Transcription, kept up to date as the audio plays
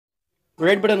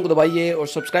Red button को दबाइए और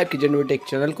सब्सक्राइब कीजिए न्यूटेक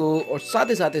चैनल को और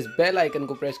साथ इस बेल आइकन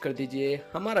को प्रेस कर दीजिए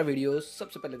हमारा वीडियो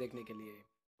सबसे पहले देखने के लिए।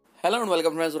 हेलो एंड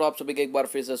वेलकम फ्रेंड्स, और आप सभी का एक बार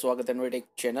फिर से स्वागत है न्यूटेक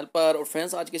चैनल पर। और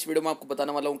फ्रेंड्स, आज की इस वीडियो में आपको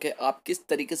बताने वाला हूं कि आप किस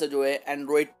तरीके से जो है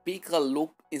एंड्रॉयड पी का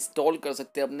लुक इंस्टॉल कर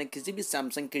सकते हैं अपने किसी भी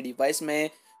सैमसंग के डिवाइस में,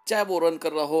 चाहे वो रन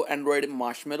कर रहा हो एंड्रॉयड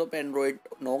मार्शमेलो पे, एंड्रॉयड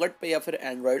नोगट पे या फिर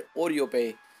एंड्रॉयड ओरियो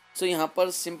पे। सो यहाँ पर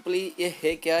सिंपली ये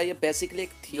है क्या, ये बेसिकली एक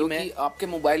थीम है आपके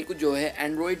मोबाइल को जो है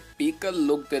एंड्रॉयड पी का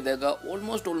लुक दे देगा।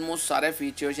 ऑलमोस्ट सारे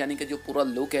फीचर्स यानी कि जो पूरा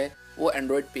लुक है वो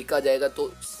एंड्रॉयड पी का जाएगा। तो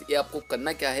ये आपको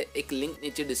करना क्या है, एक लिंक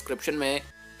नीचे डिस्क्रिप्शन में है,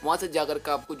 वहाँ से जाकर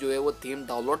के आपको जो है वो थीम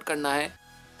डाउनलोड करना है।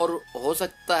 और हो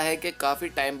सकता है कि काफ़ी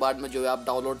टाइम बाद में जो है आप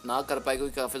डाउनलोड ना कर पाए,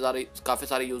 क्योंकि काफ़ी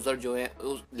सारे यूज़र जो है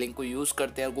उस लिंक को यूज़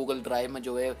करते हैं। गूगल ड्राइव में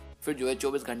जो है फिर जो है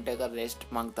 24 घंटे का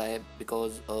रेस्ट मांगता है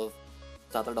बिकॉज ऑफ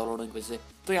ज़्यादा डाउनलोड होने की वजह से।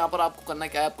 तो यहाँ पर आपको करना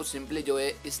क्या है, आपको सिंपली जो है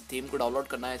इस थीम को डाउनलोड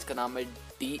करना है। इसका नाम है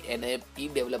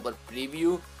DNAP डेवलपर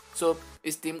प्रीव्यू। सो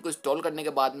इस थीम को इंस्टॉल करने के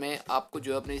बाद में आपको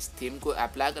जो है अपने इस थीम को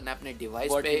अप्लाई करना है अपने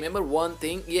डिवाइस पे। रिमेंबर वन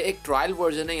थिंग, ये एक ट्रायल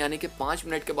वर्जन है, यानी कि 5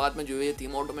 मिनट के बाद में जो है ये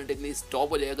थीम ऑटोमेटिकली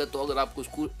स्टॉप हो जाएगा। तो अगर आपको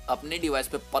उसको अपने डिवाइस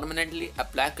पे परमानेंटली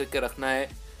अप्लाई करके रखना है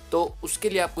तो उसके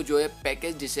लिए आपको जो है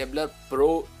package disabler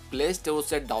pro play store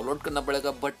से डाउनलोड करना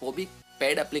पड़ेगा, बट वो भी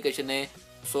पेड एप्लीकेशन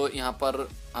है। सो यहाँ पर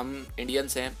हम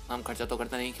इंडियंस हैं, हम खर्चा तो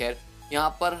करते नहीं। खैर, यहाँ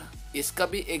पर इसका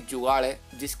भी एक जुगाड़ है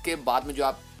जिसके बाद में जो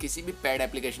आप किसी भी पेड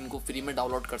एप्लीकेशन को फ्री में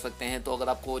डाउनलोड कर सकते हैं। तो अगर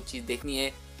आपको वो चीज़ देखनी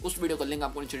है, उस वीडियो का लिंक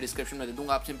आपको नीचे डिस्क्रिप्शन में दे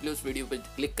दूंगा, आप सिंपली उस वीडियो पर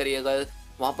क्लिक करिएगा।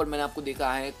 वहाँ पर मैंने आपको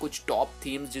देखा है कुछ टॉप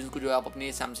थीम्स जिनको जो आप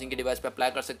अपनी सैमसंग के डिवाइस पर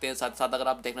अप्लाई कर सकते हैं। साथ साथ अगर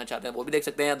आप देखना चाहते हैं वो भी देख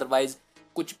सकते हैं। अदरवाइज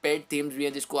कुछ पेड थीम्स भी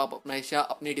हैं जिसको आप हमेशा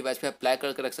अपनी डिवाइस पे अप्लाई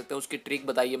करके रख सकते हैं। उसकी ट्रिक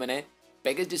बताइए मैंने।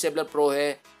 पैकेज डिसेबलर प्रो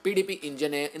है, PDP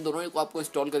इंजन है, इन दोनों को आपको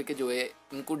इंस्टॉल करके जो है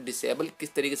इनको डिसेबल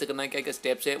किस तरीके से करना है, क्या क्या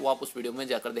स्टेप्स है, वो आप उस वीडियो में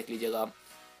जाकर देख लीजिएगा।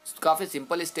 काफ़ी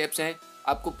सिंपल स्टेप्स हैं,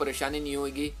 आपको परेशानी नहीं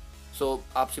होगी। सो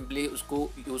आप सिंपली उसको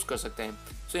यूज़ कर सकते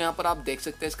हैं। सो यहाँ पर आप देख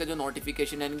सकते हैं इसका जो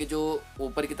नोटिफिकेशन है, यानी कि जो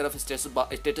ऊपर की तरफ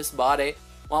स्टेटस बार है,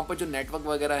 वहाँ पर जो नेटवर्क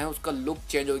वगैरह है उसका लुक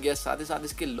चेंज हो गया। साथ ही साथ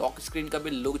इसके लॉक स्क्रीन का भी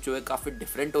लुक जो है काफ़ी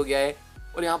डिफरेंट हो गया है।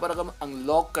 और यहाँ पर अगर हम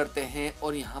अनलॉक करते हैं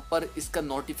और यहाँ पर इसका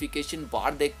नोटिफिकेशन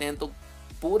बार देखते हैं तो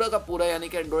पूरा का पूरा यानी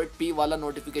कि एंड्रॉयड पी वाला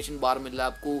नोटिफिकेशन बार मिल रहा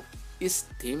है आपको इस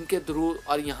थीम के थ्रू।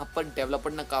 और यहाँ पर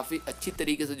डेवलपर ने काफ़ी अच्छी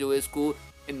तरीके से जो है इसको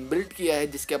इनबिल्ट किया है,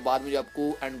 जिसके बाद में जो आपको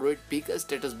एंड्रॉयड पी का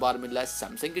स्टेटस बार मिल रहा है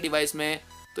सैमसंग की डिवाइस में।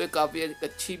 तो ये काफ़ी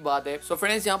अच्छी बात है। सो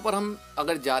फ्रेंड्स, यहाँ पर हम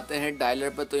अगर जाते हैं डायलर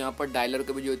पर, तो यहाँ पर डायलर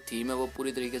का भी जो थीम है वो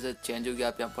पूरी तरीके से चेंज हो गया।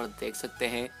 आप यहाँ पर देख सकते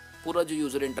हैं पूरा जो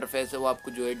यूज़र इंटरफेस है वो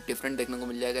आपको जो है डिफरेंट देखने को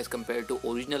मिल जाएगा एज़ कम्पेयर टू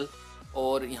ओरिजिनल।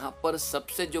 और यहाँ पर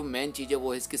सबसे जो मेन चीज़ है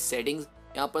वो है इसकी सेटिंग्स।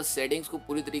 यहाँ पर सेटिंग्स को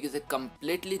पूरी तरीके से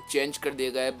कम्प्लीटली चेंज कर दिया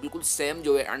गया है, बिल्कुल सेम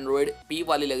जो है एंड्रॉयड पी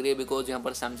वाली लग रही है। बिकॉज यहाँ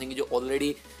पर सैमसंग की जो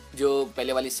ऑलरेडी जो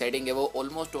पहले वाली सेटिंग है वो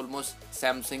ऑलमोस्ट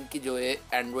सैमसंग की जो है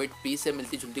एंड्रॉयड पी से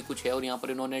मिलती जुलती कुछ है। और यहाँ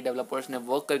पर इन्होंने डेवलपर्स ने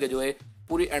वर्क करके जो है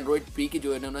पूरी एंड्रॉयड पी की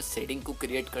जो है इन्होंने सेटिंग को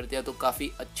क्रिएट कर दिया। तो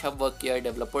काफ़ी अच्छा वर्क किया है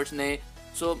डेवलपर्स ने।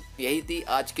 सो यही थी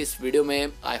आज के इस वीडियो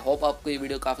में। आई होप आपको ये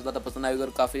वीडियो काफ़ी ज़्यादा पसंद आएगा और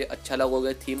काफ़ी अच्छा लगा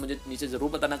होगा। थीम मुझे नीचे ज़रूर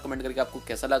बताना कमेंट करके आपको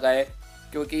कैसा लगा है,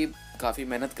 क्योंकि काफ़ी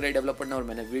मेहनत करी डेवलपर ने और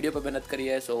मैंने वीडियो पर मेहनत करी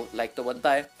है। सो लाइक तो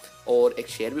बनता है और एक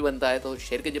शेयर भी बनता है, तो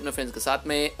शेयर कीजिए अपने फ्रेंड्स के साथ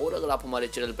में। और अगर आप हमारे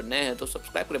चैनल पर नए हैं तो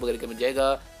सब्सक्राइब करे बगैर मिल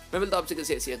जाएगा। मैं मिलता हूँ आपसे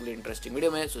किसी ऐसी अगली इंटरेस्टिंग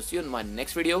वीडियो में। सो सी you in my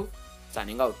next video,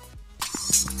 signing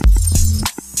out.